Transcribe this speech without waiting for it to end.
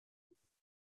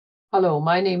Hello,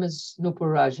 my name is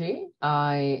Noopur Raje.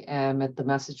 I am at the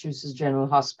Massachusetts General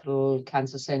Hospital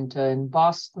Cancer Center in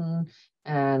Boston,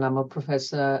 and I'm a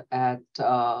professor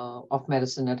of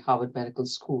medicine at Harvard Medical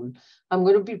School. I'm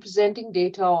going to be presenting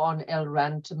data on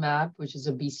Elranatamab, which is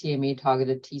a BCMA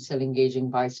targeted T-cell engaging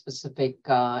bispecific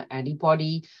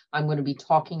antibody. I'm going to be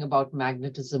talking about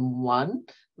Magnetism-1,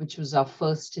 which was our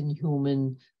first in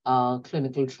human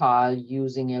clinical trial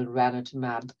using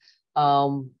Elranatamab.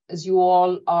 As you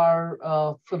all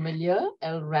are familiar,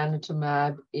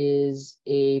 Elranatamab is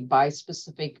a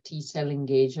bispecific T-cell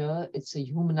engager. It's a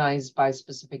humanized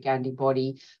bispecific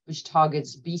antibody which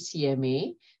targets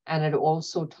BCMA, and it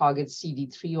also targets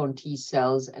CD3 on T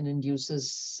cells and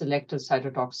induces selective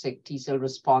cytotoxic T-cell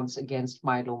response against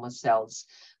myeloma cells.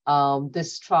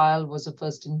 This trial was a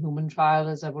first-in-human trial,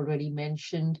 as I've already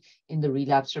mentioned, in the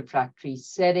relapsed refractory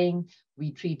setting.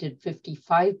 We treated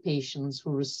 55 patients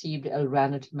who received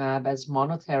Elranatamab as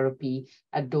monotherapy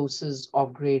at doses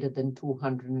of greater than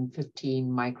 215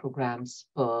 micrograms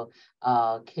per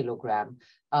kilogram.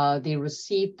 They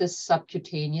received this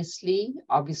subcutaneously.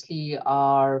 Obviously,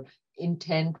 our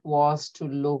intent was to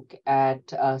look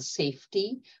at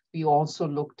safety. We also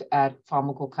looked at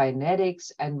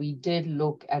pharmacokinetics, and we did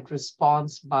look at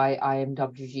response by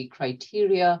IMWG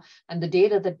criteria. And the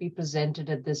data that we presented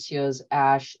at this year's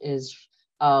ASH is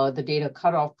the data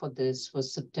cutoff for this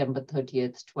was September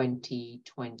 30th,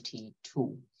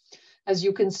 2022. As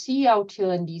you can see out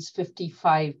here in these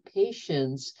 55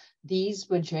 patients, these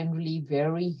were generally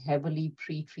very heavily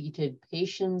pretreated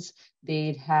patients.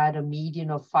 They'd had a median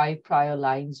of 5 prior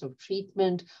lines of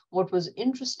treatment. What was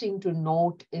interesting to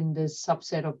note in this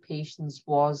subset of patients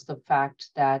was the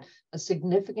fact that a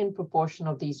significant proportion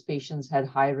of these patients had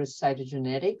high-risk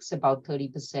cytogenetics, about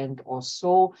 30% or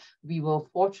so. We were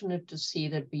fortunate to see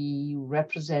that we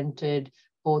represented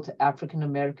both African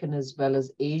American as well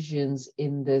as Asians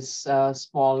in this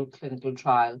small clinical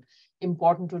trial.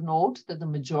 Important to note that the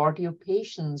majority of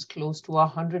patients, close to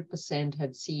 100%,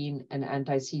 had seen an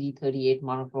anti-CD38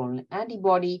 monoclonal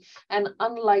antibody. And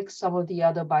unlike some of the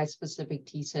other bispecific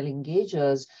T-cell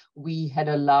engagers, we had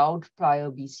allowed prior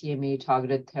BCMA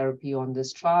targeted therapy on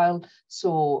this trial.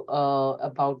 So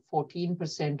about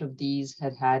 14% of these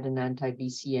had had an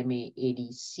anti-BCMA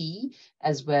ADC,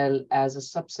 as well as a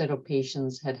subset of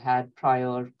patients had had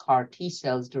prior CAR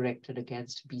T-cells directed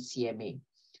against BCMA.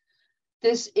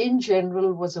 This, in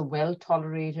general, was a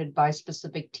well-tolerated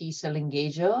bispecific T-cell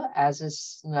engager, as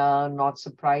is not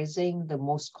surprising. The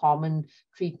most common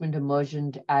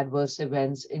treatment-emergent adverse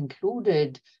events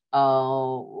included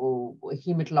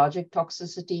hematologic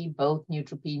toxicity, both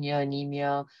neutropenia,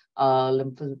 anemia,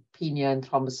 lymphopenia, and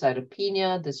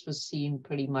thrombocytopenia. This was seen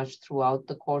pretty much throughout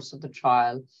the course of the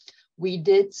trial. We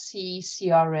did see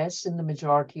CRS in the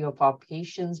majority of our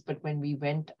patients, but when we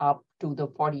went up to the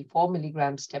 44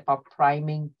 milligram step-up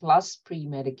priming plus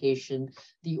pre-medication,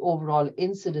 the overall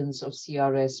incidence of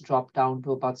CRS dropped down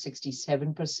to about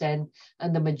 67%,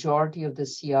 and the majority of the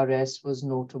CRS was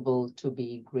notable to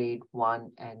be grade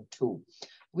 1 and 2.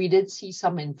 We did see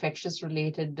some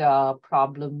infectious-related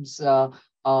problems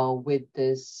with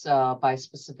this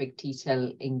bispecific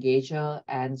T-cell engager,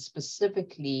 and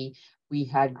specifically, we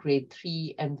had grade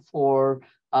 3 and 4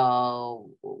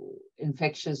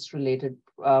 infectious-related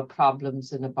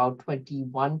problems in about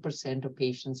 21% of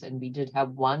patients, and we did have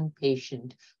one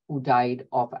patient who died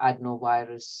of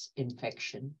adenovirus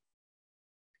infection.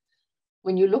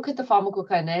 When you look at the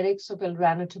pharmacokinetics of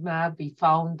Elranatamab, we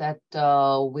found that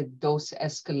with dose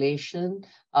escalation,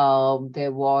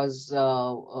 there was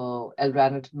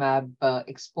Elranatamab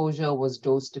exposure was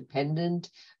dose dependent.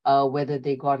 Whether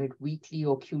they got it weekly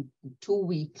or Q2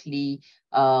 weekly,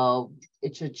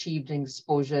 it achieved an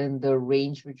exposure in the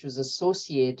range which was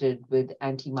associated with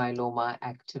anti-myeloma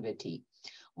activity.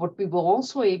 What we were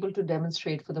also able to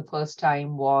demonstrate for the first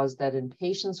time was that in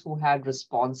patients who had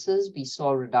responses, we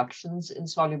saw reductions in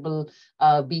soluble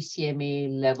BCMA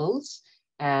levels.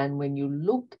 And when you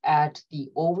look at the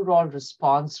overall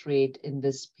response rate in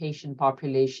this patient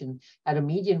population at a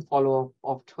median follow-up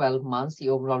of 12 months, the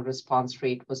overall response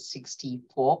rate was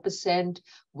 64%,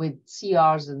 with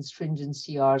CRs and stringent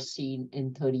CRs seen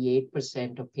in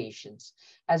 38% of patients.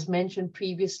 As mentioned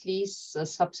previously, a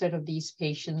subset of these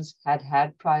patients had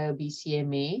had prior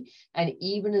BCMA, and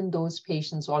even in those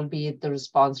patients, albeit the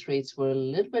response rates were a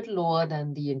little bit lower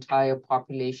than the entire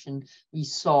population, we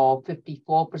saw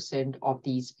 54% of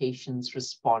these patients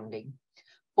responding.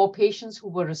 For patients who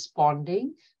were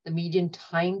responding, the median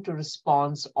time to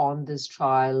response on this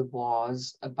trial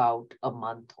was about a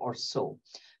month or so.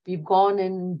 We've gone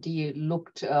and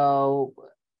looked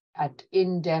at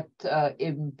in-depth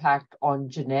impact on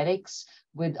genetics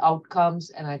with outcomes.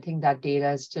 And I think that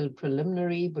data is still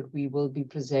preliminary, but we will be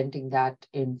presenting that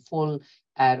in full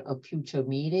at a future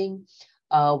meeting.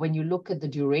 When you look at the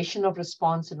duration of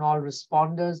response in all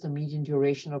responders, the median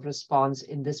duration of response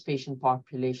in this patient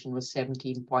population was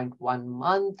 17.1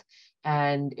 months.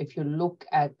 And if you look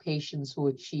at patients who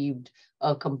achieved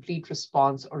a complete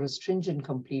response or a stringent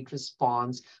complete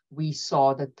response, we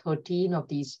saw that 13 of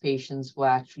these patients were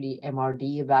actually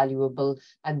MRD evaluable,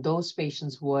 and those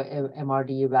patients who were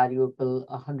MRD evaluable,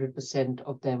 100%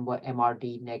 of them were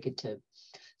MRD negative.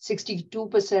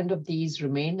 62% of these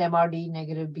remained MRD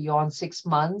negative beyond 6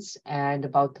 months, and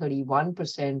about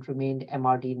 31% remained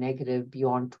MRD negative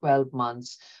beyond 12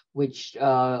 months, which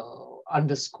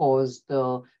underscores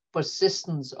the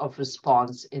persistence of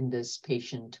response in this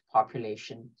patient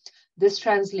population. This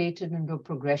translated into a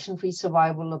progression-free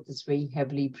survival of this very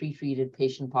heavily pretreated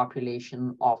patient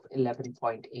population of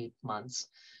 11.8 months.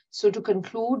 So to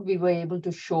conclude, we were able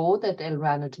to show that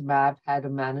Elranatamab had a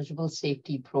manageable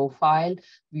safety profile.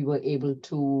 We were able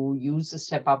to use the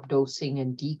step-up dosing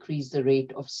and decrease the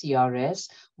rate of CRS.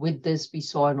 With this, we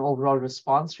saw an overall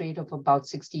response rate of about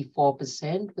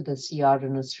 64%, with a CR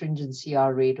and a stringent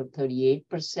CR rate of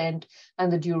 38%, and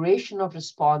the duration of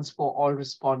response for all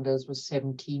responders was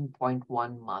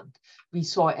 17.1 months. We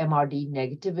saw MRD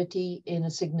negativity in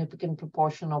a significant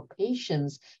proportion of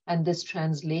patients, and this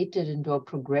translated into a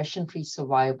progression-free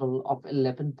survival of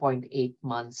 11.8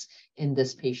 months in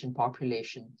this patient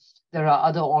population. There are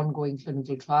other ongoing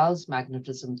clinical trials,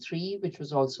 Magnetism-3, which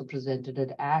was also presented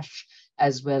at ASH,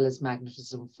 as well as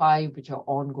Magnetism-5, which are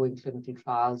ongoing clinical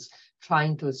trials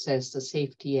trying to assess the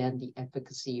safety and the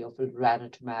efficacy of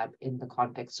Elranatamab in the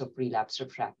context of relapsed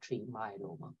refractory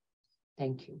myeloma.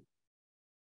 Thank you.